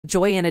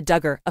Joy-Anna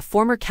Duggar, a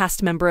former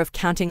cast member of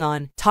Counting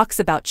On, talks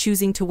about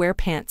choosing to wear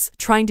pants,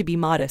 trying to be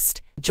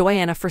modest.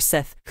 Joy-Anna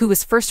Forsyth, who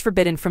was first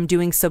forbidden from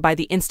doing so by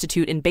the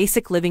Institute in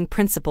Basic Living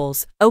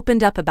Principles,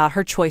 opened up about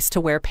her choice to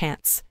wear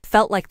pants.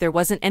 Felt like there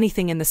wasn't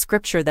anything in the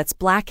scripture that's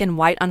black and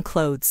white on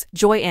clothes.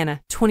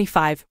 Joy-Anna,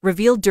 25,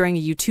 revealed during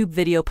a YouTube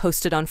video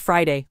posted on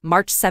Friday,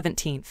 March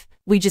 17th.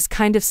 We just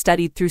kind of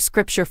studied through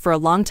scripture for a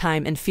long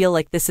time and feel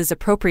like this is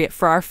appropriate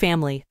for our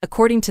family,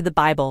 according to the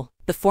Bible.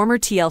 The former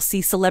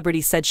TLC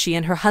celebrity said she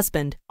and her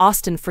husband,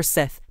 Austin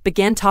Forsyth,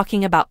 began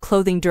talking about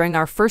clothing during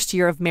our first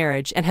year of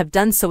marriage and have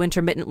done so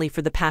intermittently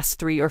for the past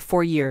 3 or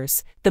 4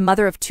 years. The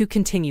mother of 2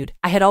 continued,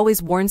 I had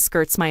always worn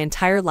skirts my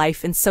entire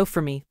life, and so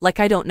for me,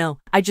 I don't know,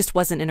 I just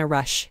wasn't in a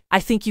rush. I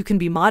think you can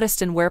be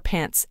modest and wear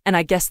pants, and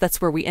I guess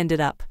that's where we ended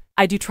up.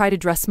 I do try to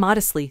dress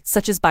modestly,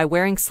 such as by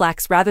wearing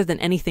slacks rather than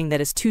anything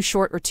that is too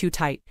short or too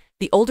tight.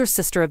 The older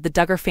sister of the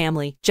Duggar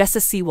family,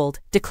 Jessa Seawold,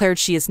 declared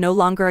she is no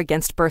longer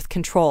against birth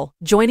control,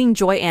 joining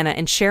Joy-Anna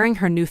and sharing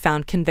her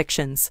newfound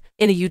convictions.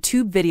 In a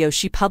YouTube video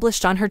she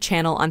published on her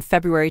channel on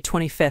February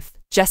 25th,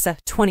 Jessa,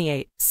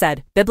 28,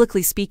 said,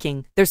 biblically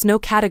speaking, there's no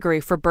category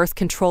for birth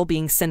control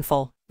being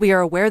sinful. We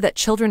are aware that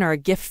children are a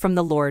gift from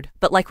the Lord,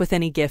 but like with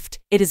any gift,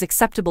 it is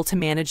acceptable to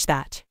manage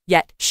that.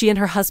 Yet, she and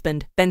her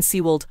husband, Ben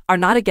Seawold, are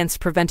not against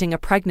preventing a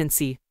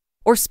pregnancy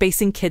or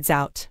spacing kids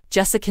out.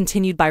 Jessa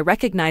continued by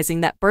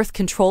recognizing that birth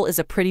control is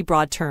a pretty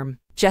broad term.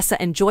 Jessa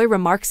and Joy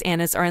remarks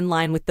Anna's are in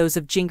line with those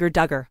of Jinger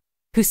Duggar,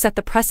 who set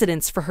the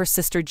precedence for her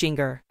sister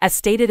Jinger. As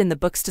stated in the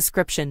book's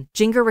description,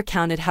 Jinger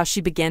recounted how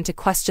she began to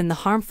question the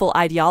harmful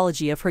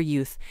ideology of her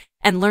youth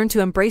and learned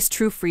to embrace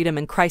true freedom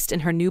in Christ in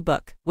her new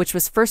book, which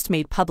was first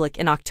made public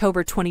in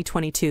October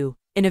 2022.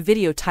 In a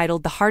video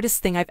titled The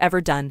Hardest Thing I've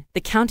Ever Done,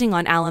 the Counting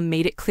On alum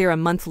made it clear a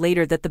month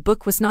later that the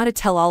book was not a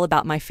tell-all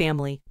about my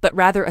family, but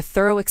rather a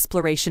thorough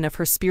exploration of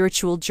her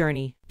spiritual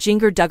journey.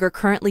 Jinger Duggar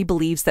currently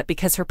believes that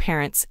because her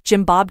parents,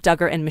 Jim Bob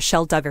Duggar and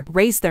Michelle Duggar,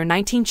 raised their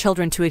 19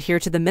 children to adhere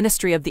to the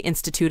ministry of the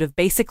Institute of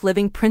Basic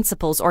Living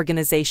Principles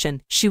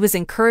organization, she was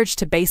encouraged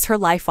to base her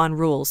life on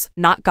rules,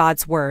 not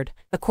God's word.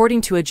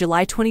 According to a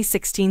July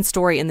 2016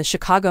 story in the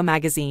Chicago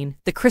Magazine,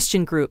 the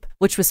Christian group,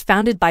 which was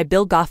founded by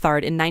Bill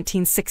Gothard in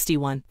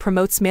 1961,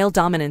 promotes male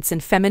dominance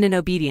and feminine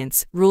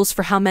obedience, rules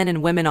for how men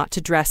and women ought to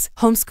dress,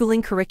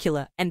 homeschooling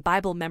curricula, and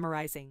Bible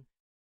memorizing.